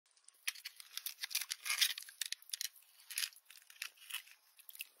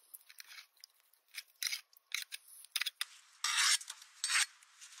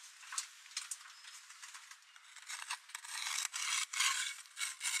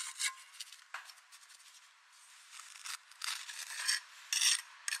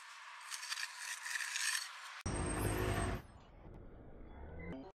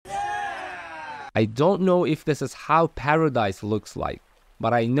I don't know if this is how paradise looks like,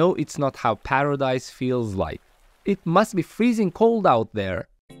 but I know it's not how paradise feels like. It must be freezing cold out there.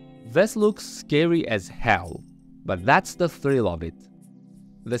 This looks scary as hell, but that's the thrill of it.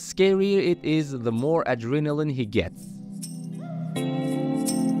 The scarier it is, the more adrenaline he gets.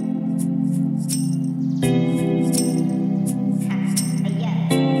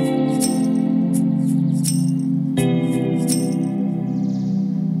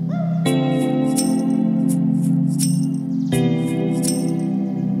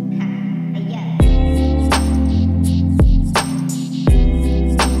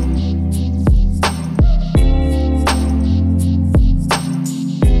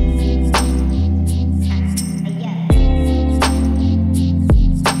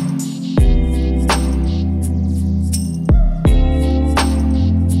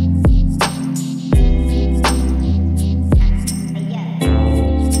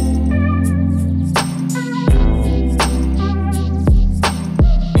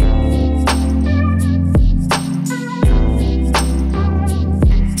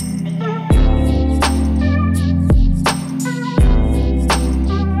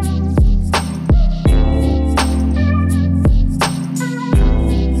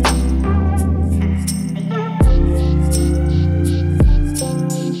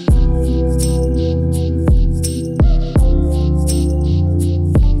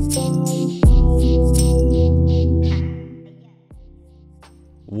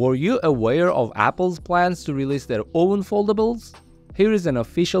 Were you aware of Apple's plans to release their own foldables? Here is an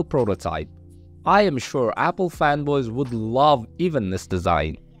official prototype. I am sure Apple fanboys would love even this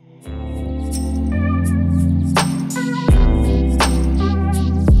design.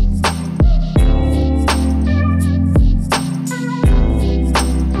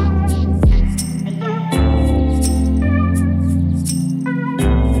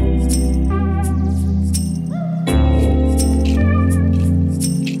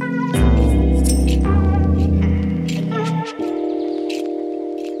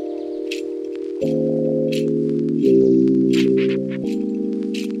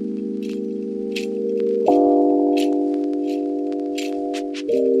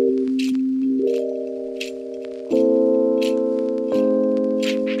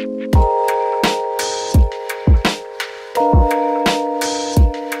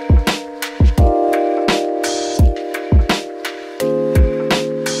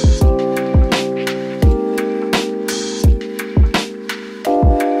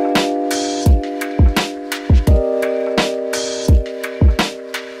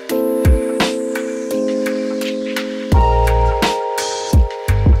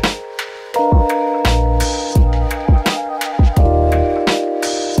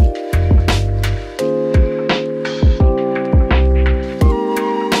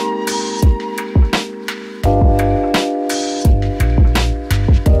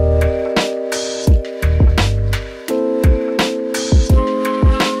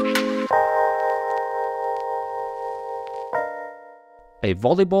 A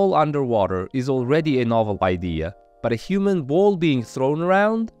volleyball underwater is already a novel idea, but a human ball being thrown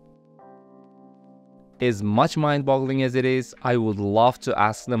around? As much mind-boggling as it is, I would love to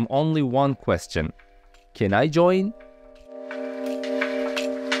ask them only one question. Can I join?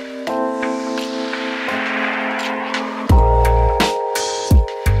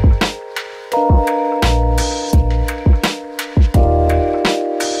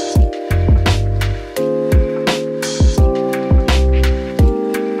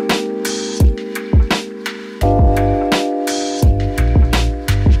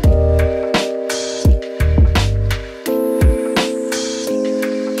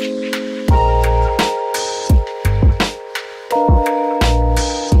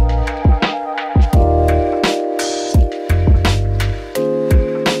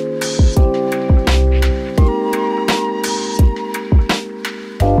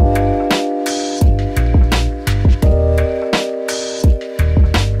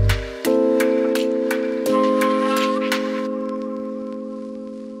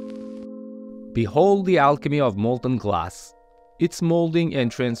 Behold the alchemy of molten glass. It's molding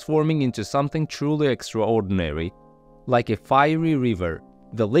and transforming into something truly extraordinary. Like a fiery river,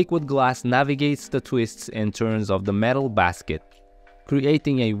 the liquid glass navigates the twists and turns of the metal basket,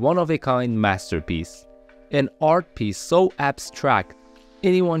 creating a one-of-a-kind masterpiece. An art piece so abstract,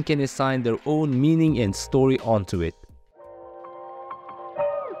 anyone can assign their own meaning and story onto it.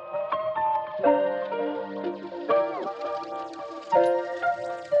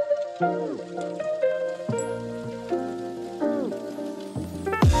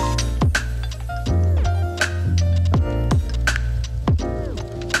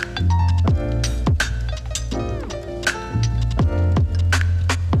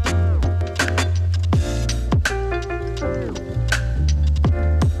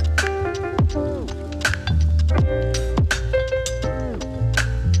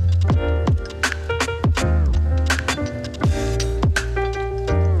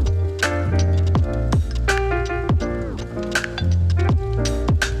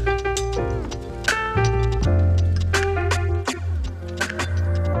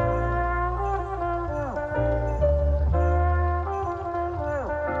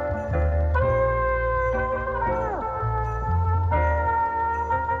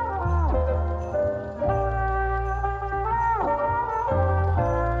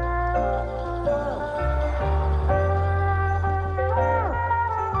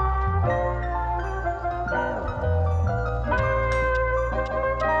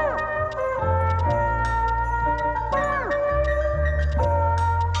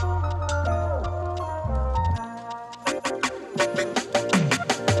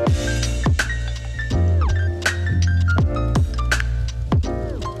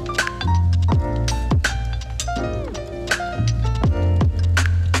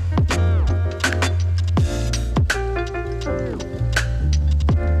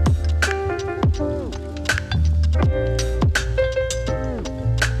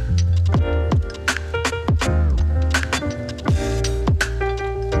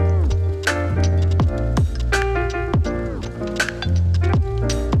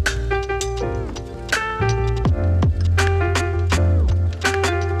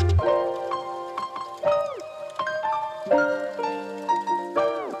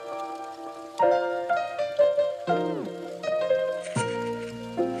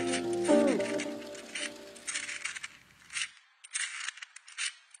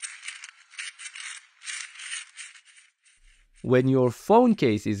 When your phone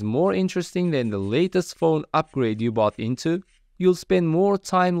case is more interesting than the latest phone upgrade you bought into, you'll spend more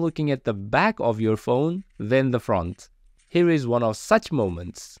time looking at the back of your phone than the front. Here is one of such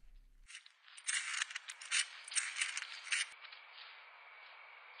moments.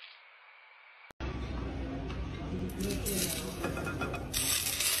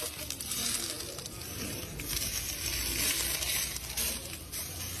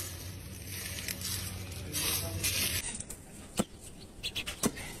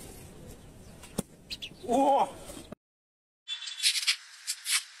 Whoa!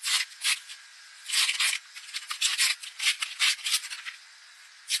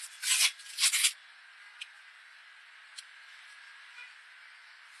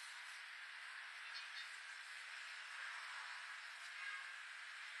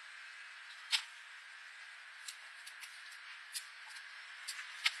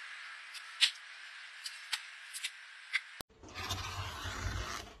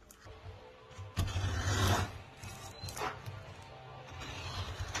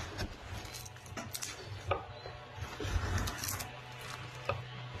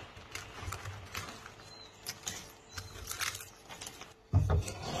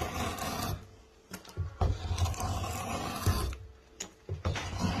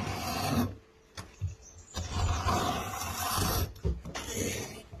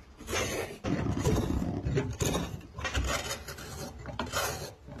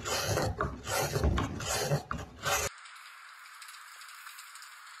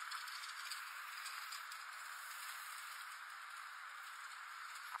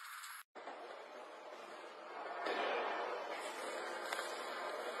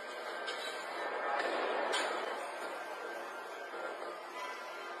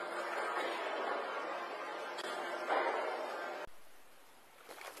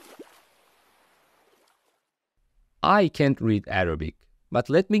 I can't read Arabic, but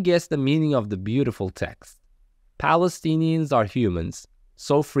let me guess the meaning of the beautiful text. Palestinians are humans,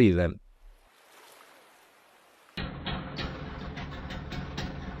 so free them.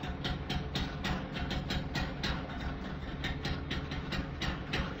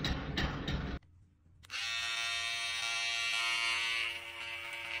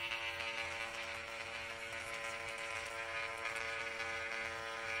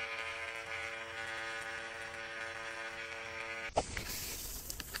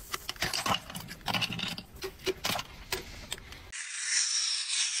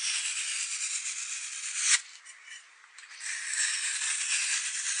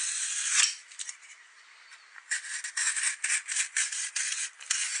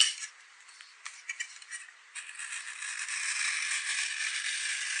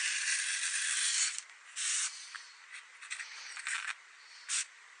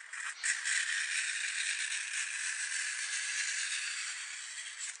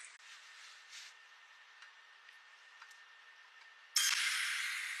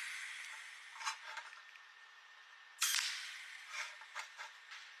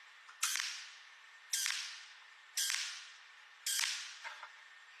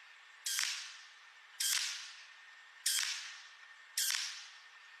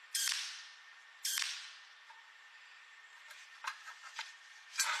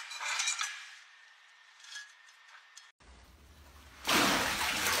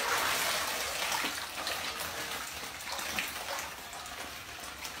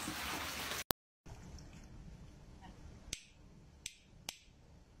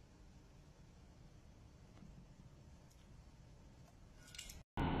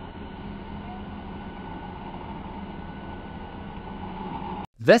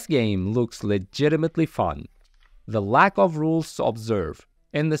 This game looks legitimately fun. The lack of rules to observe,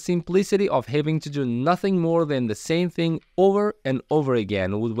 and the simplicity of having to do nothing more than the same thing over and over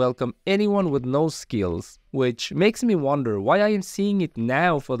again would welcome anyone with no skills, which makes me wonder why I am seeing it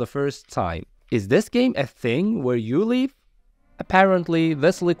now for the first time. Is this game a thing where you live? Apparently,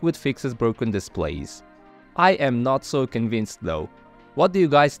 this liquid fixes broken displays. I am not so convinced though. What do you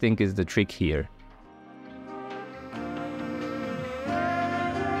guys think is the trick here?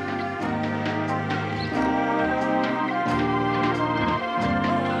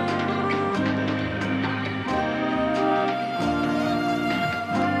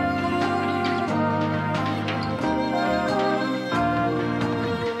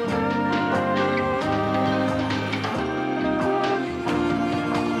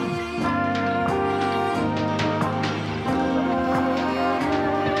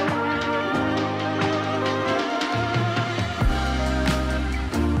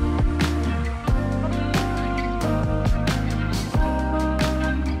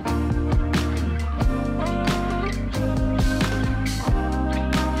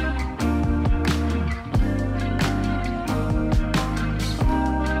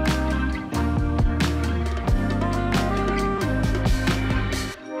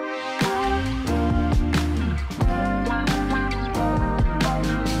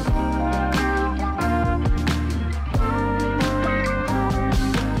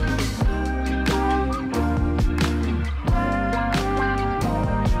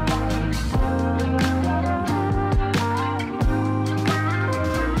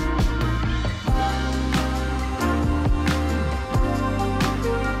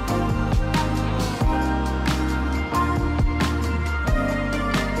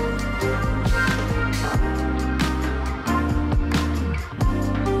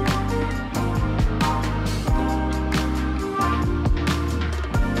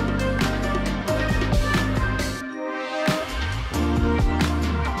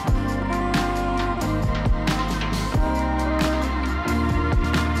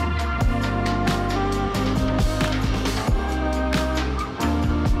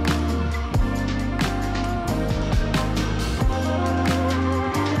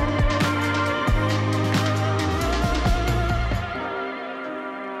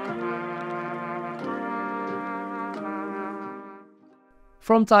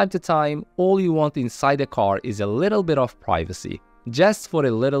 From time to time, all you want inside a car is a little bit of privacy, just for a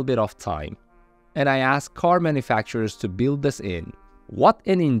little bit of time. And I ask car manufacturers to build this in. What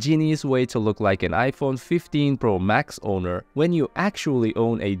an ingenious way to look like an iPhone 15 Pro Max owner when you actually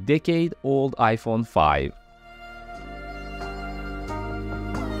own a decade-old iPhone 5.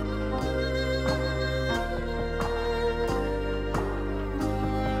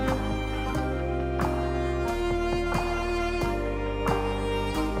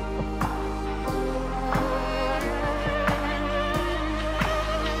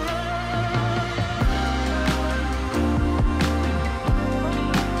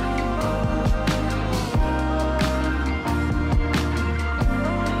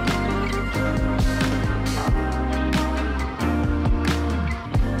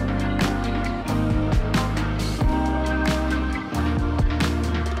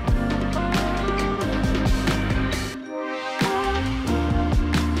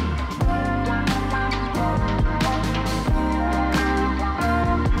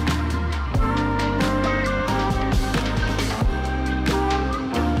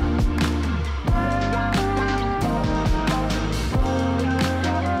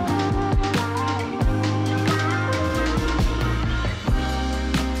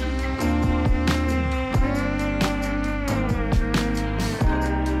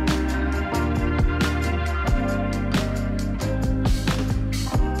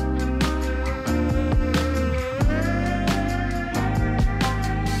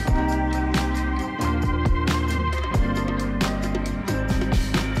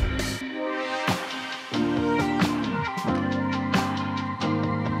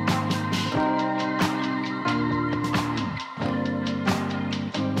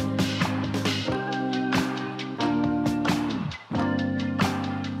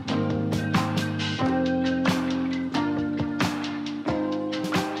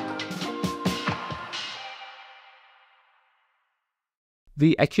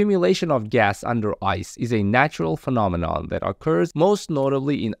 The accumulation of gas under ice is a natural phenomenon that occurs most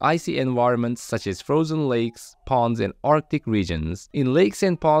notably in icy environments such as frozen lakes, ponds, and Arctic regions. In lakes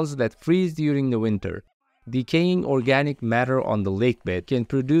and ponds that freeze during the winter, decaying organic matter on the lakebed can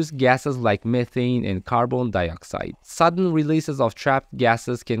produce gases like methane and carbon dioxide. Sudden releases of trapped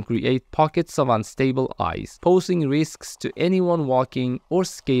gases can create pockets of unstable ice, posing risks to anyone walking or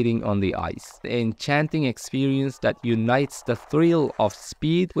skating on the ice. An enchanting experience that unites the thrill of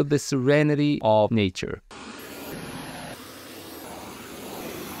speed with the serenity of nature.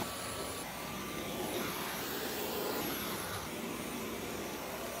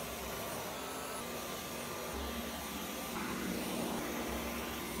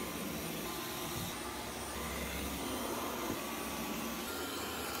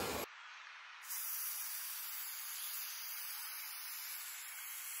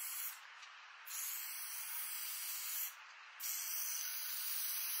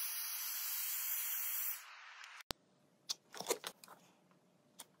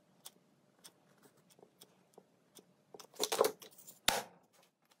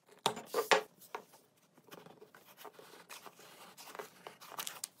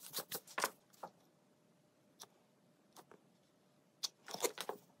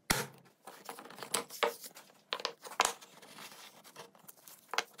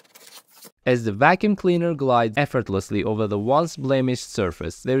 As the vacuum cleaner glides effortlessly over the once blemished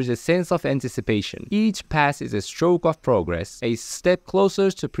surface, there is a sense of anticipation. Each pass is a stroke of progress, a step closer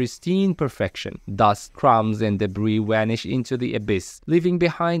to pristine perfection. Dust, crumbs, and debris vanish into the abyss, leaving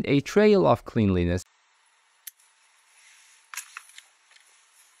behind a trail of cleanliness.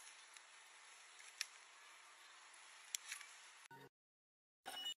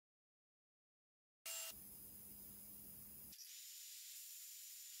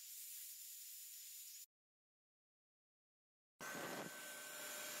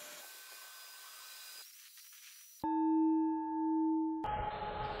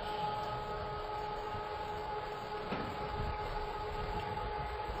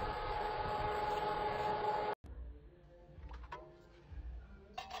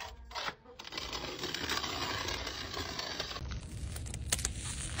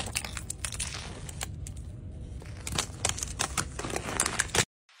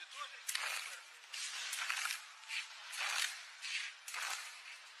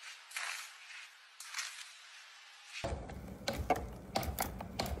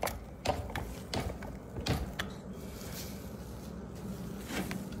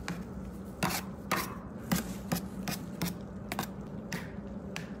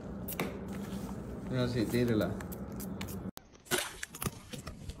 Así, tírala.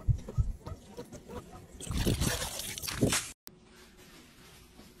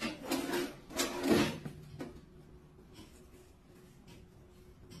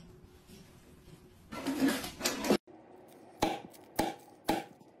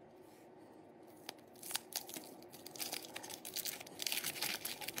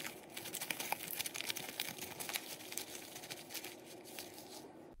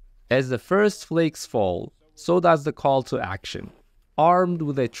 As the first flakes fall, so does the call to action. Armed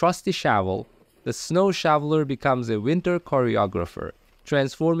with a trusty shovel, the snow shoveler becomes a winter choreographer,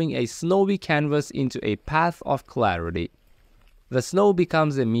 transforming a snowy canvas into a path of clarity. The snow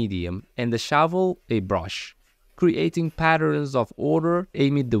becomes a medium and the shovel a brush, creating patterns of order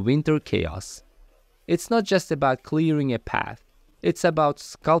amid the winter chaos. It's not just about clearing a path, it's about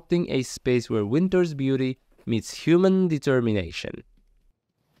sculpting a space where winter's beauty meets human determination.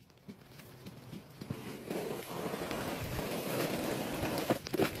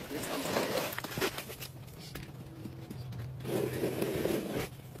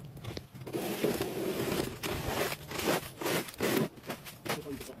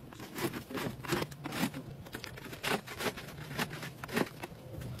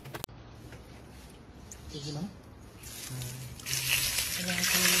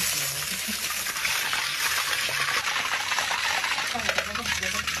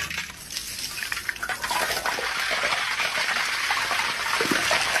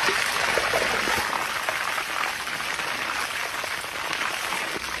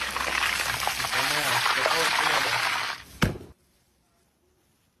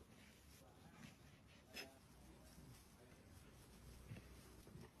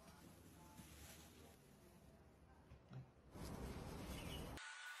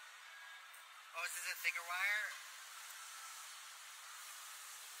 Oh, is this a thicker wire?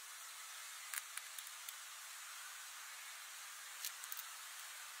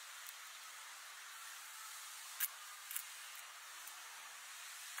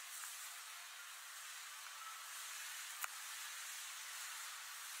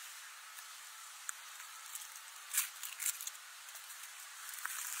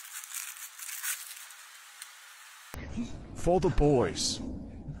 For the boys.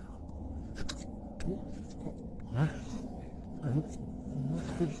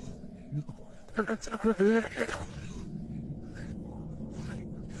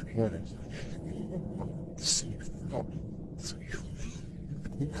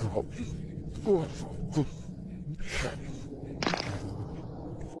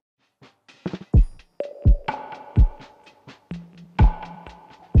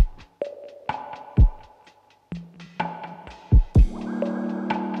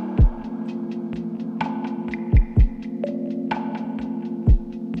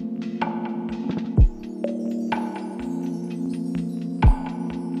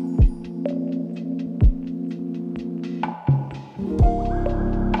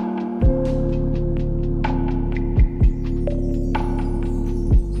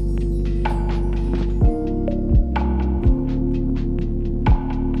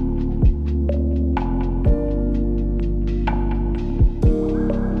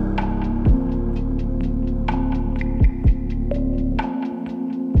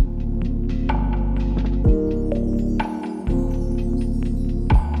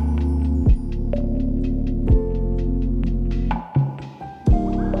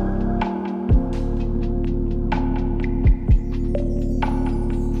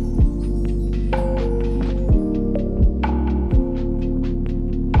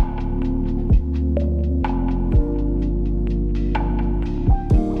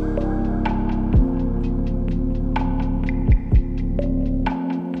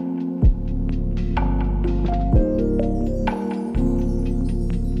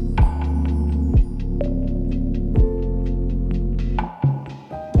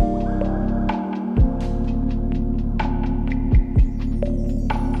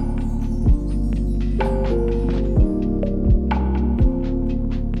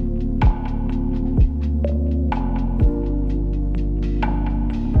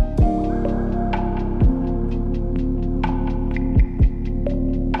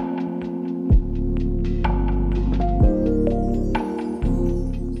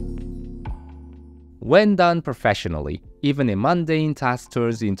 When done professionally, even a mundane task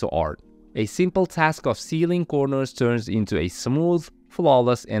turns into art. A simple task of sealing corners turns into a smooth,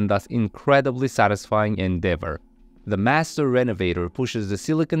 flawless, and thus incredibly satisfying endeavor. The master renovator pushes the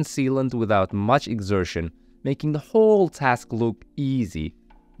silicone sealant without much exertion, making the whole task look easy.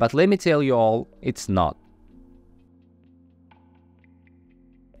 But let me tell you all, it's not.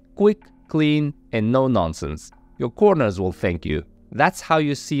 Quick, clean, and no nonsense. Your corners will thank you. That's how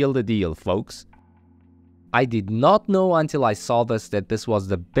you seal the deal, folks. I did not know until I saw this that this was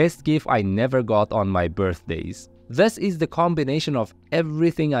the best gift I never got on my birthdays. This is the combination of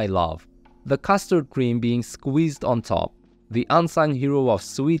everything I love. The custard cream being squeezed on top, the unsung hero of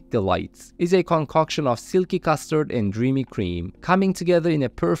sweet delights, is a concoction of silky custard and dreamy cream, coming together in a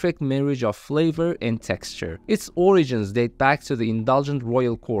perfect marriage of flavor and texture. Its origins date back to the indulgent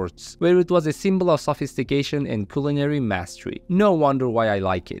royal courts, where it was a symbol of sophistication and culinary mastery. No wonder why I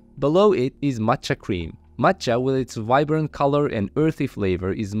like it. Below it is matcha cream. Matcha, with its vibrant color and earthy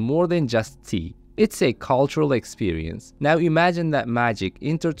flavor, is more than just tea. It's a cultural experience. Now imagine that magic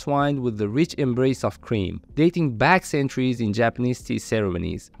intertwined with the rich embrace of cream. Dating back centuries in Japanese tea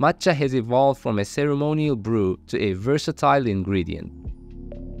ceremonies, matcha has evolved from a ceremonial brew to a versatile ingredient.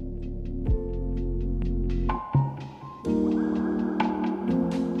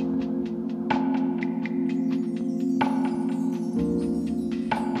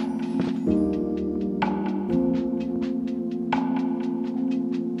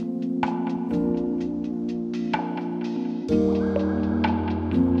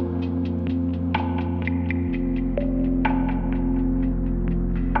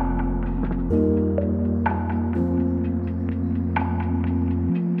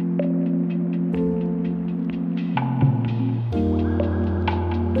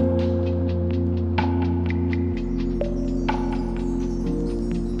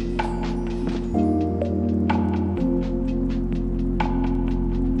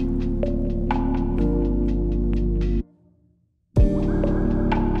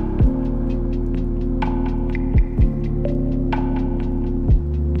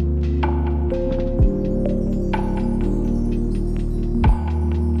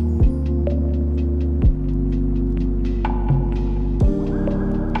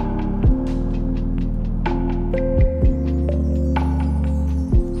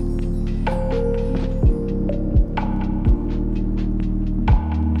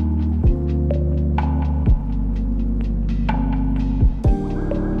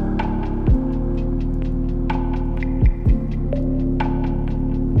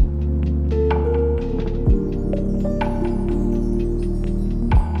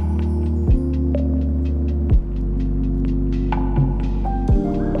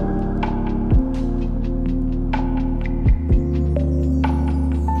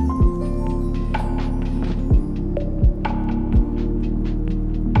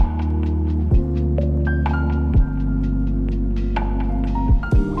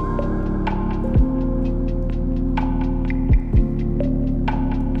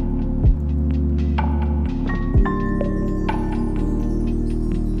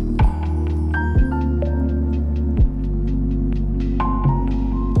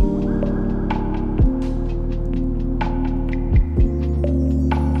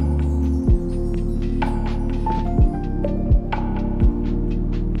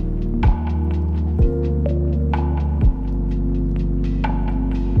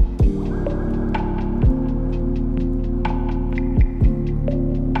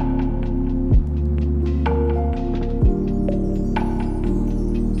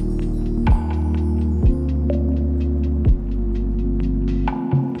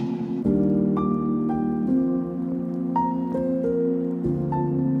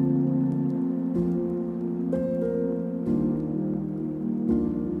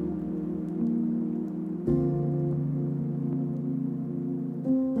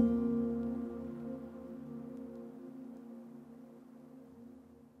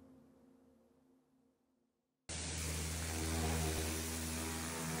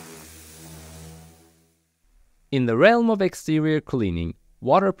 In the realm of exterior cleaning,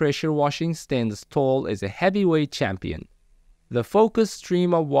 water pressure washing stands tall as a heavyweight champion. The focused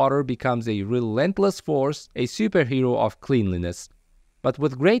stream of water becomes a relentless force, a superhero of cleanliness. But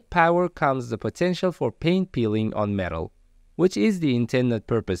with great power comes the potential for paint peeling on metal, which is the intended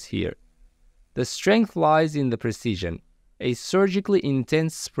purpose here. The strength lies in the precision, a surgically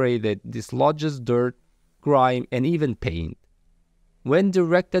intense spray that dislodges dirt, grime, and even paint. When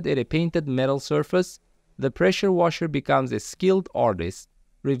directed at a painted metal surface, the pressure washer becomes a skilled artist,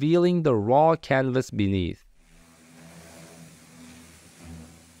 revealing the raw canvas beneath.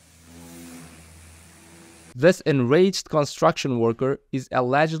 This enraged construction worker is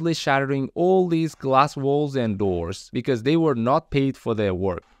allegedly shattering all these glass walls and doors because they were not paid for their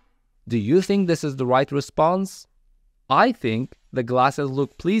work. Do you think this is the right response? I think the glasses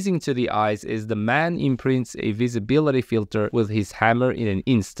look pleasing to the eyes as the man imprints a visibility filter with his hammer in an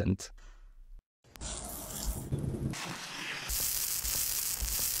instant.